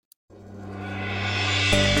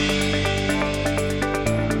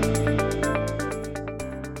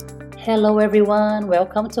Hello, everyone.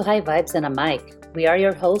 Welcome to High Vibes and a Mic. We are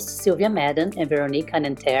your hosts, Sylvia Madden and Veronique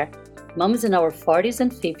Anenter, moms in our 40s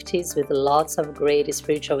and 50s with lots of great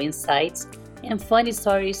spiritual insights and funny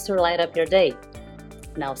stories to light up your day.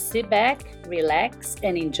 Now sit back, relax,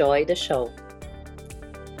 and enjoy the show.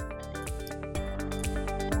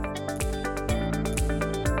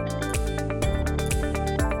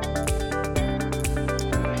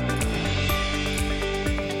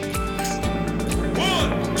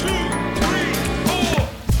 One, two, three, four.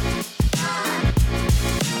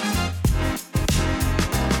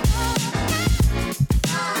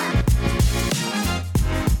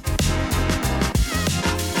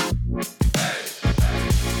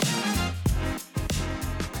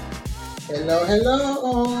 Hello,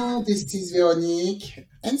 hello. This is Veronique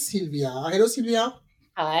and Sylvia. Hello, Sylvia.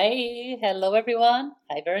 Hi. Hello, everyone.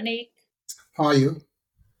 Hi, Veronique. How are you?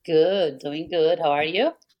 Good. Doing good. How are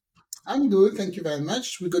you? I'm good. Thank you very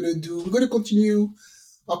much. We're gonna continue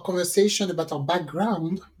our conversation about our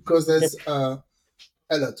background because The, there's a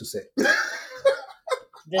lot to say.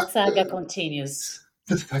 the saga continues.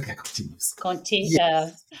 The saga continues. Conti- Yeah,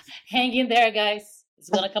 uh, Hang in there, guys. It's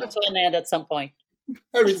going to come to an end at some point.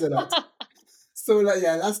 there is a lot. So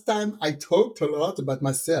yeah, last time I talked a lot about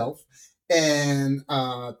myself, and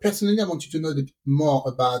personally, I want you to know a bit more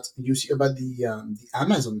about about the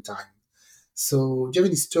Amazon time. So, do you have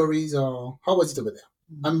any stories, or how was it over there?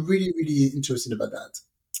 I'm really, really interested about that.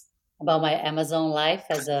 About my Amazon life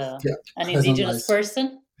as Yeah, an Amazon indigenous life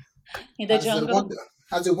person in the as a jungle, wonder,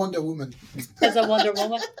 as a Wonder Woman. as a Wonder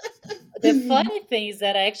Woman. The funny thing is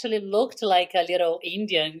that I actually looked like a little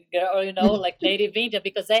Indian girl, like native Indian,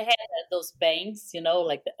 because I had those bangs,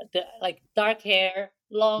 like like dark hair,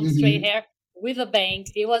 long straight Hmm. hair with a bang.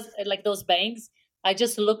 It was like those bangs. I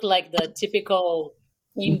just looked like the typical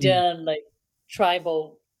Hmm. Indian, like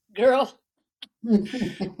tribal girl.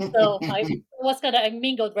 So I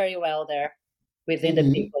mingled very well there within the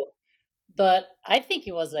Hmm. people. But I think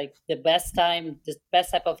it was like the best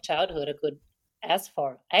type of childhood I could ask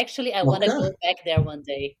for. Actually, I want to Okay. go back there one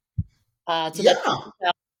day to that Yeah.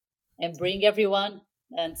 town and bring everyone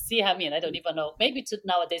and see how, I don't even know. Maybe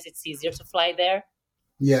nowadays it's easier to fly there.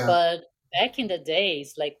 Yeah. But back in the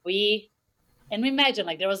days, we imagine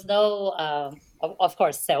like there was no, of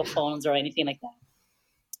course, cell phones or anything like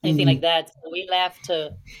Hmm. that. So we left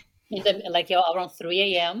around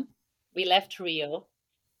 3 a.m. We left Rio.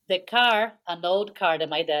 The car, an old car that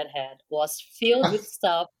my dad had, was filled with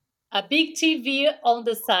stuff. A big TV on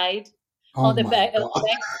the side, Oh my on the God.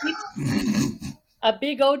 back seat, a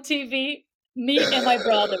big old TV, me and my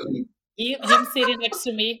brother, him sitting next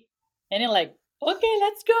to me, and then like, okay,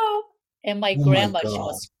 let's go. And my Oh my grandma, she God.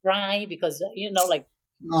 was crying because like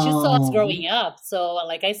she saw us Oh. growing up. So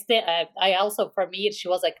like I also for me she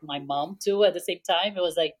was like my mom too at the same time. It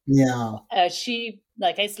was like Yeah. she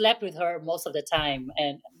like I slept with her most of the time,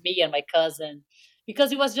 and me and my cousin,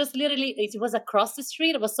 because it was just literally it was across the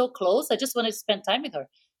street. It was so close. I just wanted to spend time with her.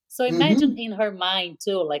 So imagine Hmm. in her mind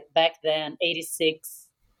too, like back then, 86,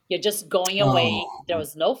 you're just going away. Oh. There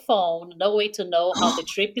was no phone, no way to know how the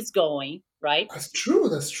trip is going, right? That's true.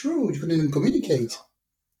 That's true. You couldn't even communicate.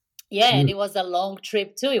 Yeah, and Mm. it was a long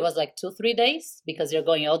trip too. It was like 2 3 days because you're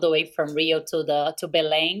going all the way from Rio to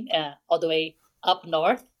Belém, all the way up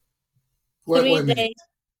north. Wait, three wait a minute. days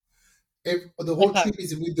If the the whole car. trip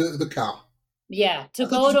is with the car. Yeah, to I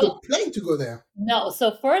thought go you to took a plane to go there. no.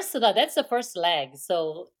 So first, that's the first leg.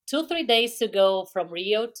 So 2 3 days to go from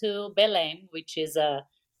Rio to Belém, which is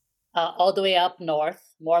all the way up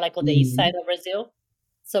north, more like on the east side Hmm. of Brazil.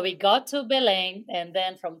 So we got to Belém, and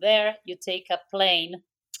then from there you take a plane,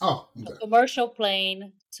 Oh, a okay. commercial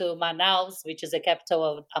plane to Manaus, which is the capital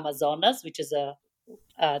of Amazonas, which is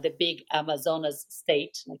the big Amazonas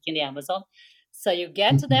state, like in the Amazon. So you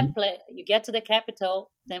get to Hmm. you get to the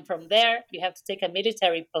capital. Then from there you have to take a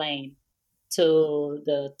military plane to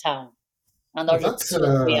the town, Oh, another that's 2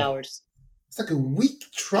 or 3 hours. it's like a week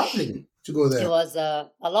traveling to go It there. was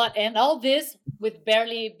a lot, and all this with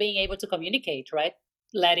barely being able to communicate, right?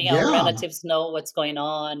 Letting our Yeah. relatives know what's going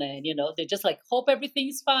on, and they just like hope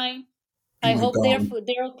everything's fine. Oh I my hope God.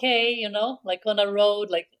 they're okay, like on a road,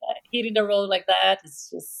 like hitting the road like that. It's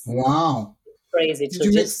just Wow. crazy Did to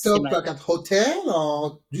you make just stop imagine. like at hotel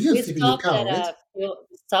or you We just sleep in your car, right?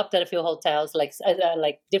 stopped at a few hotels, like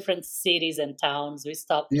different cities and towns. We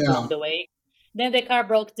stopped along Yeah. the way. Then the car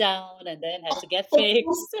broke down, and then had to get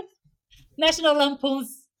fixed. National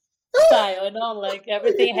Lampoon's style, like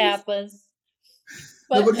everything happens.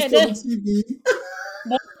 But Nobody and stole the then TV.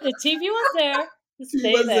 no, the TV was there to TV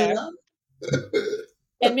stay was there. there.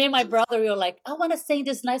 And me and my brother, we were like, I want to stay in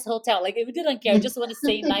this nice hotel. Like, we didn't care. Just want to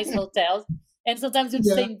stay in nice hotels. And sometimes we'd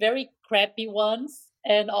stay Yeah, in very crappy ones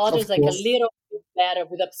and of others like a course. little bit better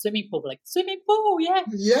with a swimming pool. Like, swimming pool, yeah.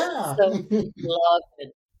 Yeah. So, love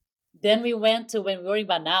it. Then we went to, when we were in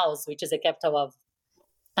Manaus, which is the capital of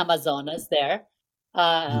Amazonas there.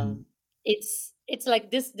 Mhm. It's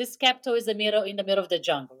like this capital is in the middle of the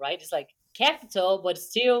jungle, right? It's like capital, but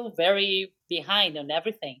still very behind on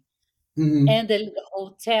everything. Mhm. And the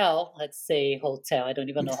hotel, let's say hotel, I don't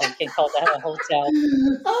even know how you can call that a hotel.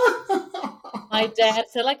 My dad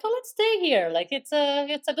said, like, oh, let's stay here. Like it's a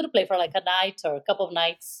good place for like a night or a couple of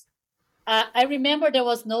nights. I remember there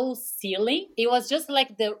was no ceiling. It was just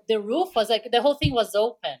like the roof was like the whole thing was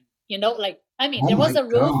open. Like I mean, Oh there was my a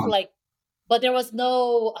roof, God. like, but there was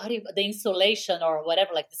no the insulation or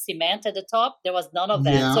whatever, like the cement at the top. There was none of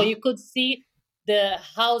that, so Yeah, you could see the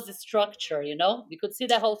house structure. You could see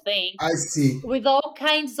the whole thing I see. with all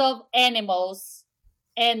kinds of animals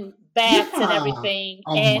and bats and Yeah. everything,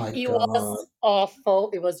 Oh and my it God. was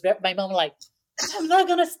awful. It was my mom like, I'm not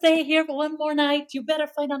gonna stay here for one more night. You better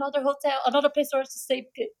find another hotel, another place for us to stay,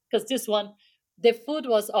 because this one, the food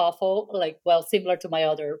was awful. Like, well, similar to my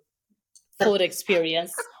other food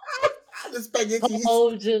experience. The spaghettis.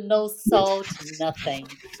 Cold, no salt,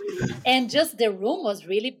 nothing. And just the room was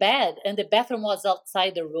really bad, and the bathroom was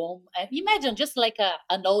outside the room. And imagine just like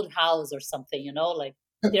an old house or something, like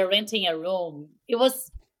they're renting a room. It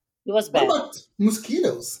was What bad. about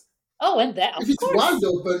mosquitoes? Oh, and that, If of it's wide course.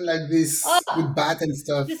 open like this with Ah, bat and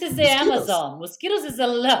stuff, this is the mosquitoes. Amazon. Mosquitoes is a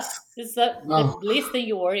lot. It's the Oh, least thing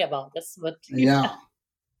you worry about. That's what you yeah.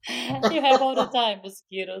 have. You have all the time,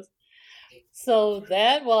 mosquitoes. So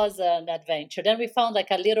that was an adventure. Then we found like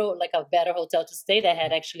a better hotel to stay that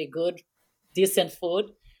had actually good, decent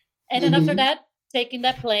food. And then after Hmm. that, taking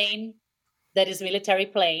that plane, that is military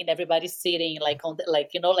plane. Everybody's sitting like on the,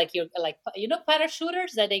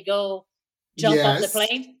 parachuters that they go jump off the Yes.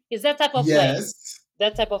 plane. Is that type of plane? Yes.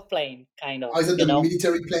 That type of plane, kind Oh, of. is it the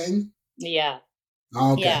military plane? Yeah,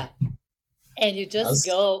 Okay. yeah. And you just That's,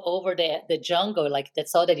 go over the jungle, like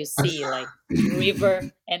that's all that you see, like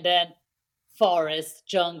river and then forest,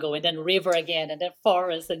 jungle, and then river again, and then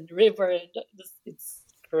forest and river. And it's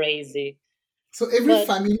crazy. so every But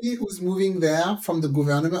family who's moving there from the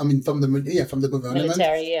government, I mean, from the government,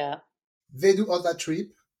 military, yeah. they do all that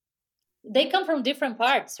trip. They come from different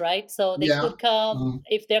parts, right? So they Yeah. could come Mm.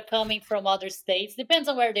 if they're coming from other states. Depends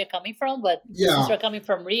on where they're coming from, but since Yeah. you're coming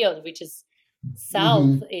from Rio, which is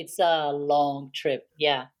south, Hmm. it's a long trip.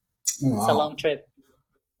 Yeah, it's a long Wow. trip.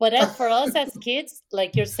 But as for us as kids,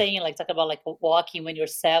 like you're saying, like talk about like walking when you're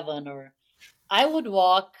 7, or I would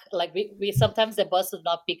walk. Like we sometimes the bus would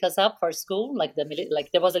not pick us up for school. Like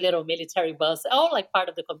like there was a little military bus, all like part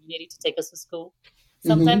of the community to take us to school.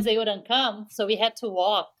 Sometimes Hmm. they wouldn't come, so we had to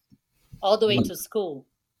walk all the way to school.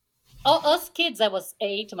 All, us kids, I was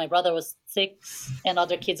 8, my brother was 6, and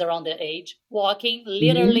other kids around their age, walking Hmm.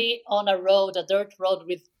 literally on a road, a dirt road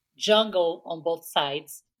with jungle on both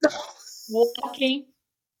sides, walking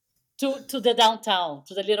to the downtown,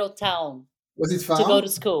 to the little town Was it to go far? to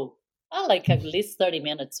school. Like at least 30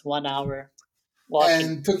 minutes, 1 hour walking.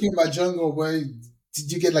 And talking about jungle, where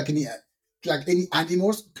did you get like any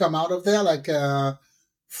animals come out of there? Like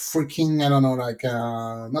freaking, I don't know, like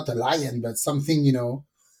not a lion, but something, or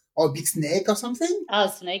a big snake or something?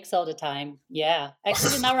 Snakes all the time. Yeah.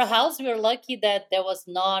 Actually, in our house, we were lucky that there was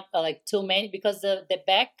not like too many, because uh, the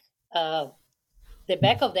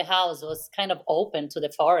back of the house was kind of open to the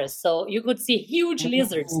forest. So you could see huge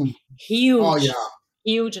lizards, Mm. Oh huge, yeah.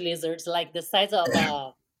 huge lizards, like the size of,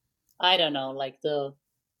 I don't know, like the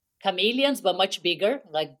chameleons, but much bigger,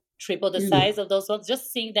 like triple the Ew. size of those ones.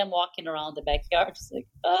 Just seeing them walking around the backyard, it's like,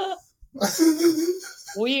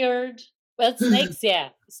 weird. Well, snakes, yeah.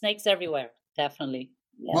 Snakes everywhere, definitely.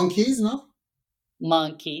 Yeah. Monkeys, no?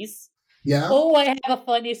 Monkeys. Yeah. Oh, I have a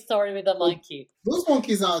funny story with a Oh, monkey. those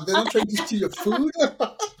monkeys are, they're not trying to steal your food.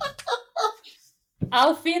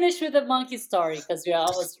 I'll finish with the monkey story because we're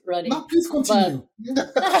almost running. No, please But continue.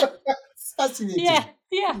 It's yeah, fascinating.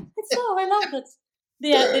 yeah, it's so I love that.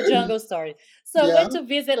 The jungle story. So I Yeah. went to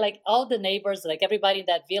visit like all the neighbors, like everybody in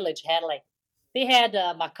that village had like they had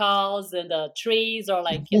macaws and trees or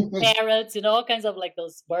like parrots, all kinds of like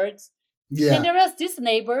those birds. And Yeah. there was this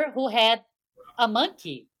neighbor who had a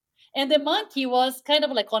monkey, and the monkey was kind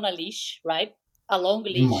of like on a leash, right? A long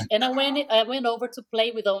Oh my. leash. And I went over to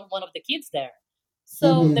play with one of the kids there.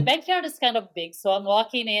 So the Hmm. backyard is kind of big. So I'm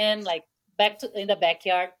walking in, like back to in the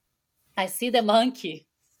backyard. I see the monkey.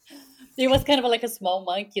 It was kind of like a small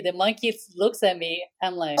monkey. The monkey looks at me.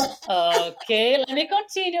 I'm like, okay, let me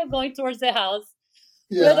continue going towards the house.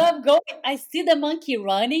 When Yeah. I'm going, I see the monkey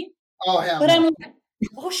running, Oh, hell but I'm no. like,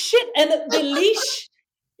 oh shit! And the leash,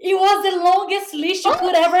 it was the longest leash you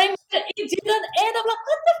could ever imagine. It didn't end. I'm like,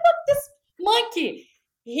 what the fuck, this monkey?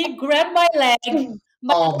 He grabbed my leg,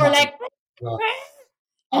 my Oh lower my leg, God.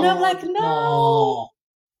 and I'm Oh like, no. no.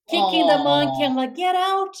 Kicking the monkey, I'm Oh. like, get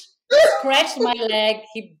out. Scratched my leg.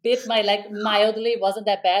 He bit my leg mildly. It wasn't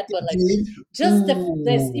that bad, but like Did? just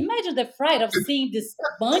this. Ooh. Imagine the fright of seeing this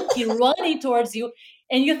monkey running towards you,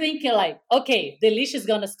 and you think you're like, okay, the leash is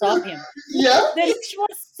gonna stop him. Yeah. The leash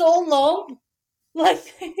was so long, like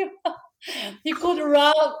he could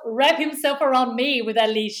wrap himself around me with a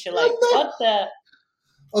leash. Like what the?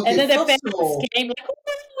 And Okay, then the first of parents all, came like, oh,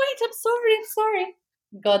 wait, I'm sorry, I'm sorry.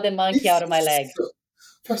 Got the monkey this out of my leg. is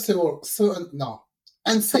first of all, so no,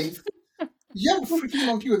 unsafe. You have a freaking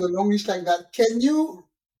monkey with a long leash like that. Can you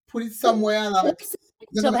put it somewhere like What's the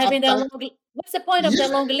they're point of gonna having that attack? long? What's the point of Yeah, the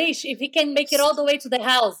long leash if he can make it all the way to the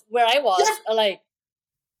house where I was? yeah. Like,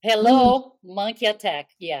 Mm. hello, monkey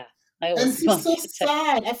attack. Yeah, I And was it's so monkey attack.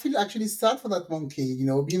 sad. I feel actually sad for that monkey, being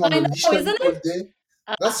on I the know, leash like isn't all it? day.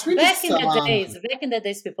 That's really Back in the sad.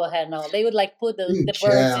 days, people had no. They would like put In the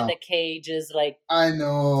birds in jail. the cages, like I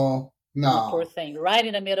know. oh, poor No. thing, right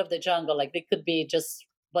in the middle of the jungle. Like they could be just,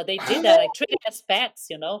 but they did that. Like treated as pets,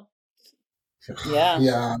 Yeah,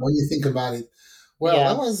 Yeah, when you think about it. Well,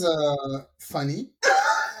 that yeah. was funny.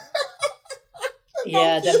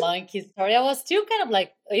 Yeah, the Monkey. monkey story. I was still kind of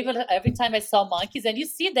like, even every time I saw monkeys, and you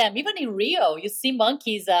see them even in Rio, you see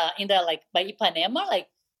monkeys in the like by Ipanema. Like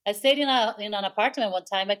I stayed in an apartment one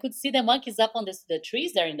time, I could see the monkeys up on the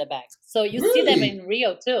trees there in the back. So you see them Really? in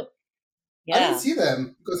Rio too. I didn't Yeah. see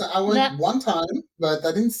them because I No, went one time, but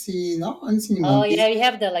I didn't see. No, I didn't see any oh yeah, monkeys. you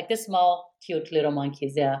have the small, cute little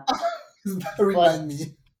monkeys. Yeah, That but remind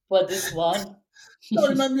me. this one. That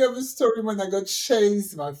remind me of a story when I got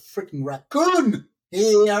chased by a freaking raccoon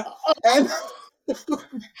here, and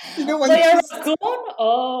when By you a raccoon?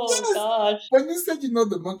 Oh yes, gosh. when you said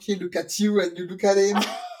the monkey look at you and you look at him,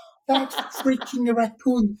 that freaking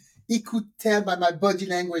raccoon, he could tell by my body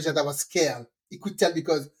language that I was scared. He could tell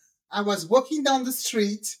because I was walking down the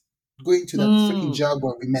street, going to that freaking Mm. job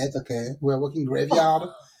where we met. Okay, we were working graveyard,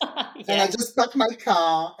 and I Yeah. just parked my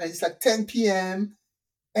car, and it's like 10 p.m.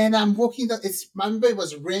 And I'm walking down. I remember it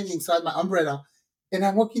was raining, so I had my umbrella, and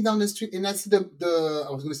I'm walking down the street, and I see the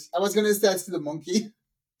I was gonna say I see the monkey,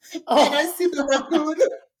 and I Oh. see the raccoon,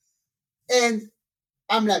 and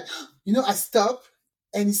I'm like, I stop,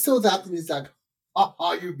 and he saw that, and he's like,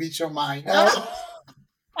 "Oh, you beat your mind."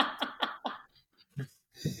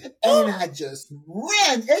 And I just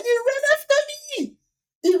ran, and he ran after me.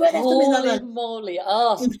 He ran after me, and I'm Holy like, moly.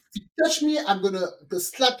 Oh, if you touch me, I'm gonna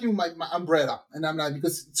slap you with my umbrella. And I'm like,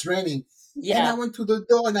 because it's raining. And I yeah. went to the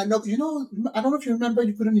door and I knocked. I don't know if you remember,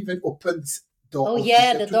 you couldn't even open this door. Oh, You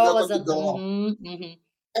yeah, had the to door knock on was the on. door.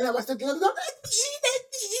 And I was like,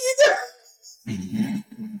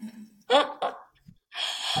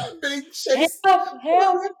 I'm being chased Help, by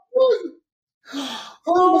a help. raccoon.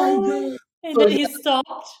 Oh my Oh, God. and So then he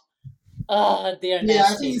stopped. Oh, they're yeah,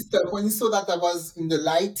 I think he nasty. stopped. When he saw that I was in the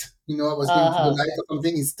light, I was going to the Uh-huh. light or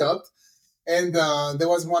something, he stopped. And there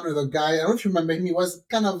was one other guy, I don't know if you remember him, he was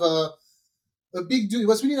kind of a big dude. He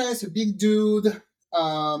was really nice, a big dude,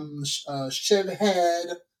 shave head.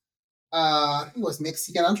 I think he was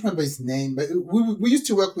Mexican. I don't remember his name, but we used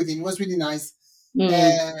to work with him. He was really nice. Mm.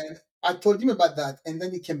 And I told him about that. And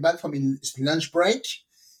then he came back from his lunch break.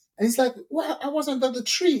 And he's like, well, I was under the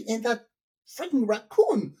tree and that freaking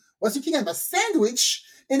raccoon was looking at my sandwich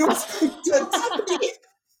and it was going to attack me.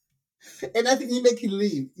 And I think he made him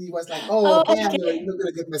leave. He was like, oh, Oh, damn, okay. you're not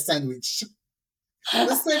going to get my sandwich.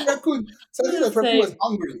 The same raccoon. So I think that raccoon was Same.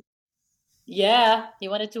 hungry. Yeah, he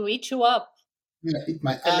wanted to eat you up Eat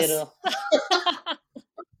my a ass. little.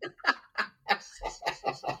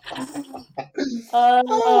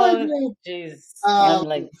 Oh my Oh, God. jeez. I'm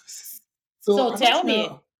like, So so I tell don't me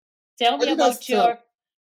know. Where did I about stop? your,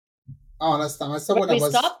 Oh, last time I saw where when I we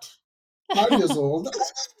was stopped? 5 years old.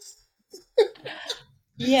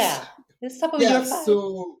 Yeah, let's stop with Yeah, your 5.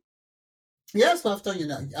 so after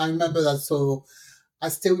I remember that. So I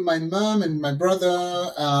stayed with my mom and my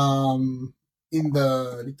brother in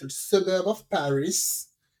the little suburb of Paris,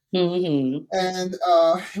 Mm-hmm. and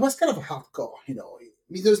it was kind of hardcore.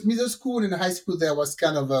 Middle school and high school there was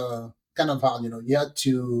kind of hard. You had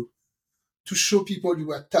to show people you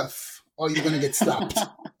were tough, or you're gonna get slapped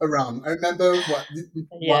around. I remember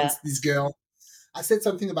Yeah. once this girl. I said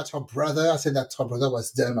something about her brother. I said that her brother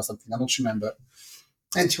was dumb or something. I don't remember.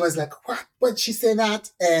 And she was like, what? Why'd she say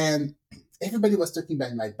that? And everybody was talking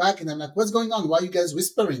behind my back. And I'm like, what's going on? Why are you guys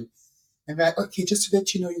whispering? And like, okay, just to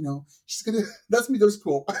let you know, she's gonna. That's middle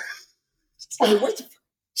school. she's gonna wait.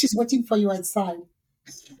 She's waiting for you outside,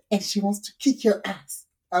 and she wants to kick your ass.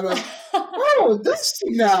 I'm like, oh, does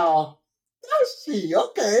she now? Does she?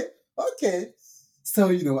 Okay, okay. So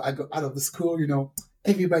I go out of the school.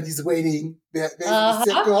 Everybody's waiting. There's the Uh-huh.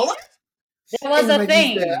 circle. That was a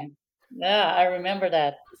Everybody's there. thing. Yeah, I remember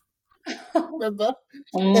that. Remember?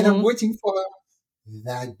 And I'm Mhm. waiting for her.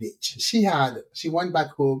 That bitch. She went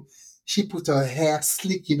back home. She put her hair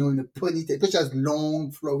slick, in a ponytail because she has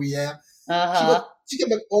long, flowy hair. Uh-huh. She came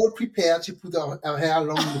back all prepared. She put her hair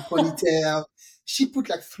long in the ponytail. She put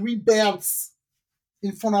like 3 belts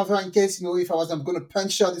in front of her in case, if I'm going to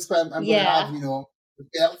punch her this time, I'm going to have, Yeah. the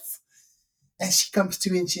belts. And she comes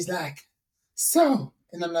to me and she's like, so,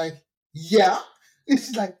 and I'm like, yeah. And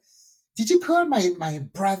she's like, did you call my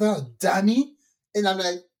brother a dummy? And I'm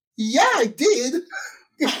like, yeah, I did.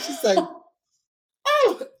 And she's like,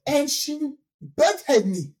 oh, and she butthead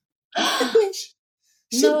me. And then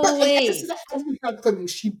she No butthead me. I way. said, I was not coming.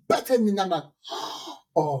 She butthead me, and I'm like,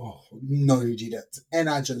 oh, no, you didn't. And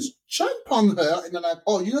I just jump on her, and I'm like,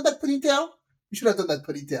 oh, you know that ponytail? You should have done that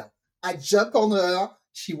ponytail. I jumped on her.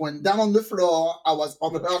 She went down on the floor. I was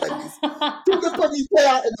on her like this. Took the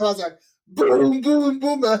ponytail, and I was like, boom, boom,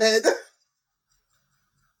 boom, her head.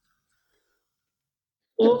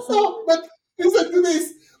 So, but listen to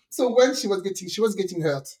this. So when she was getting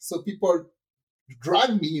hurt. So people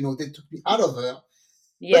dragged me, they took me out of her. But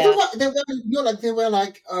Yeah. they were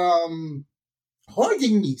like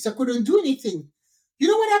holding me, so I couldn't do anything. You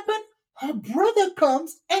know what happened? Her brother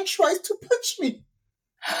comes and tries to punch me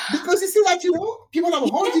because you see that people are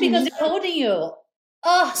Yeah, holding because me. they're holding you.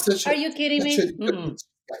 Oh, Such are a you kidding such me? a good.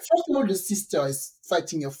 First of all, the sister is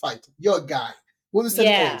fighting your fight. You're a guy. We're the same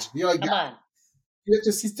Yeah. age. You're a Come guy. on. You let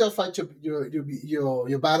your sister fight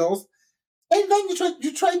your battles, and then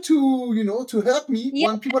you try to hurt me Yeah.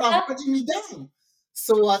 when people are holding me down.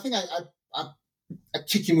 So I think I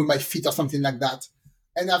kick him with my feet or something like that.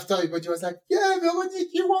 And after everybody was like, yeah, Veronique,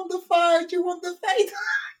 you won the fight. You won the fight.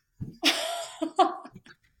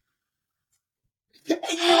 And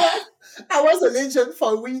you know what? I was a legend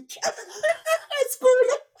for a week at school.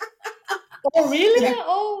 Oh, really?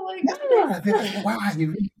 Oh, my Yeah, goodness. they're like, wow,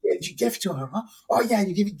 you gave it to her, huh? Oh, yeah,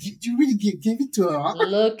 you really gave it to her, huh?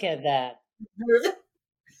 Look at that.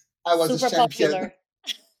 I was a Super champion. popular.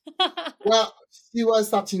 Well, she was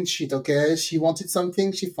starting shit, okay? She wanted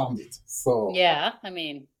something, she found it. So, Yeah, I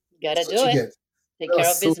mean, gotta that's what do you it. get. Take That care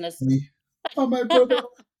was of so business. funny. Oh, my brother.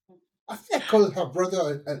 I think I called her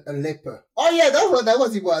brother a leper. Oh, yeah, that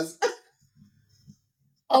was it was.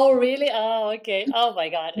 Oh, really? Oh, okay. Oh, my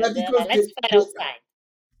God. Yeah, And then because let's fight outside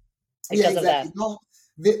yeah, because of that. exactly. No,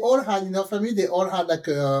 they all had in our family. They all had like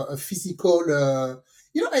a physical, and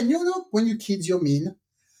when you kids, you're mean.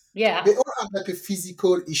 Yeah. They all had like a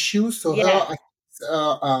physical issue. So Yeah.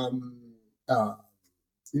 her, uh,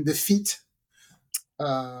 in the feet,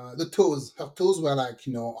 the toes, her toes were like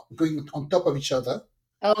going on top of each other,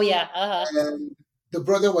 Oh, yeah. Uh-huh. and the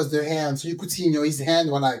brother was the hand. So you could see, his hand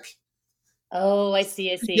were like Oh, I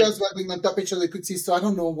see. I see. girls were going on top of each other. You could see. So I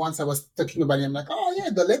don't know. Once I was talking about it, I'm like, oh yeah,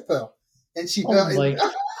 the leper, and she Oh, my.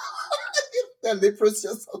 the leprosy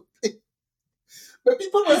or something. But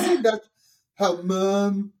people were saying that her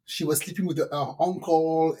mom, she was sleeping with her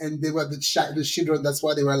uncle, and they were the children. That's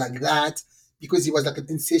why they were like that, because he was like an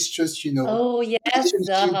incestuous, Oh, yes. relationship.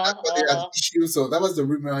 That's Uh-huh. why they had Uh-huh. issues. So that was the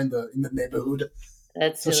rumor in the neighborhood.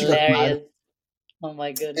 That's So she got mad. hilarious. Oh,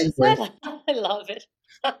 my goodness. Anyway, I love it.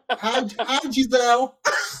 hi Giselle.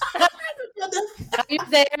 Are you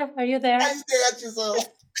there? Are you there? Hi there, Giselle.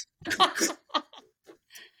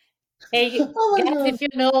 Hey, Oh my guys, god. if you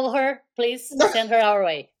know her, please send her our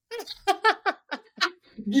way.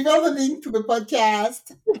 Give her the link to the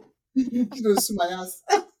podcast. She's gonna sue my ass.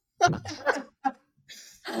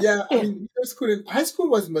 Yeah, I mean, middle school and high school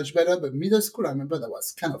was much better, but middle school, I remember that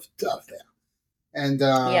was kind of tough there. And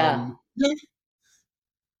Yeah.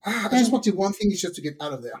 I just wanted one thing, is just to get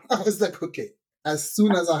out of there. I was like, okay, as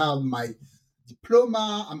soon as I have my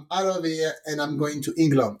diploma, I'm out of here, and I'm going to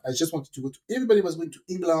England. I just wanted to go to. Everybody was going to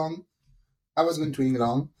England. I was going to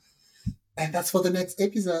England, and that's for the next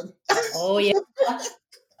episode. Oh, yeah.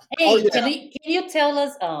 Hey, Oh, yeah. can you tell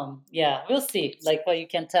us? Yeah, we'll see. Like what you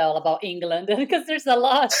can tell about England because there's a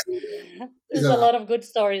lot. There's a lot of good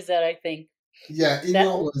stories there. I think. Yeah,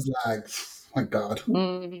 England was like, oh my God.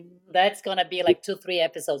 That's gonna be like 2-3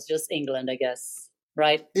 episodes, just England, I guess.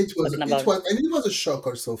 Right? It was, Talking about- and it was a shock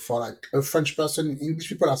also for like a French person. English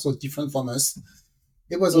people are so different from us.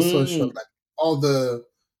 It was also a shock, like all the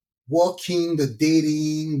walking, the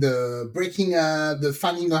dating, the breaking up, the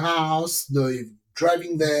finding the house, the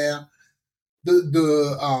driving there.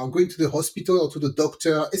 going to the hospital or to the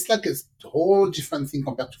doctor, it's like a whole different thing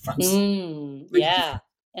compared to France. Really Yeah. different.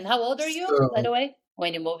 And how old are you, So, by the way,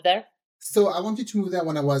 when you moved there? so I wanted to move there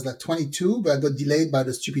when I was like 22, but I got delayed by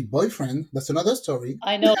the stupid boyfriend. That's another story.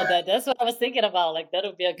 I know that. That's what I was thinking about. Like, that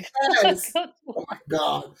would be a good, Yes. good Oh my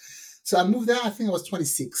God. So I moved there, I think I was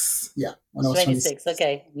 26. Yeah, when I was 26. 26.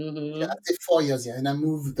 Okay. Mm-hmm. Yeah, I stayed 4 years, yeah. And I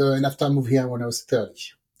moved, and after I moved here when I was 30.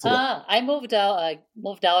 So yeah. I moved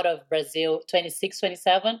out of Brazil 26,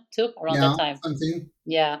 27 too, around Yeah, that time. something.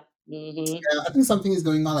 Yeah. Mm-hmm. Yeah, I think something is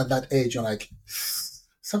going on at that age. You're like,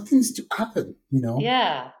 something needs to happen, you know?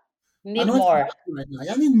 Yeah. I Need know it's more. happening right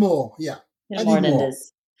now. I need more. Yeah, I Need more need than more.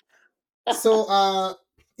 this. So,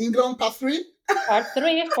 England part 3? Part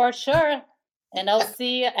 3 for sure. And I'll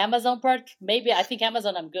see Amazon part. Maybe I think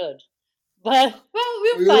Amazon I'm good. But well,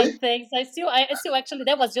 we'll Really? find things. I still actually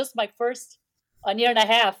that was just my first 1.5 years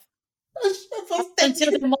For 10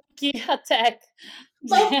 until the minutes. monkey attack.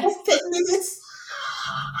 For Yes. 10 minutes.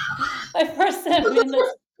 My first 10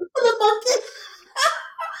 minutes. For the monkey.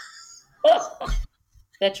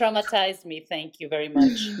 That traumatized me. Thank you very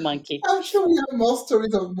much, monkey. I'm sure we have more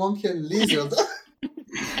stories of monkey and lizard.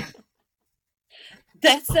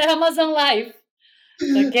 That's Amazon life.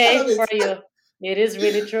 I Okay, love it. for you. It is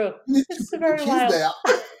really true. You need to It's bring the very kids wild. there.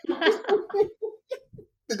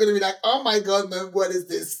 They're going to be like, oh my God, man, what is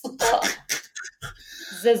this?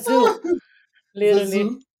 The zoo, The literally.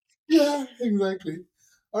 zoo. Yeah, exactly.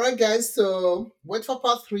 All right, guys. So wait for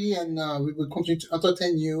part 3, and we will continue to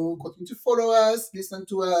entertain you. Continue to follow us, listen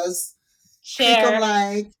to us, click on Share.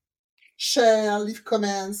 like, share, leave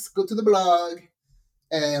comments, go to the blog,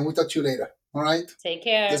 and we'll talk to you later. All right. Take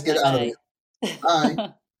care. Let's get out of Bye here.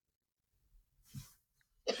 Bye.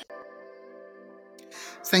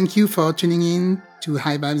 Thank you for tuning in to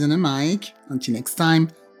High Vibes and a Mic. Until next time,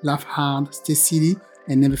 laugh hard, stay silly,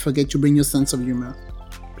 and never forget to bring your sense of humor.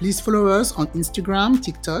 Please follow us on Instagram,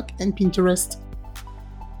 TikTok, and Pinterest.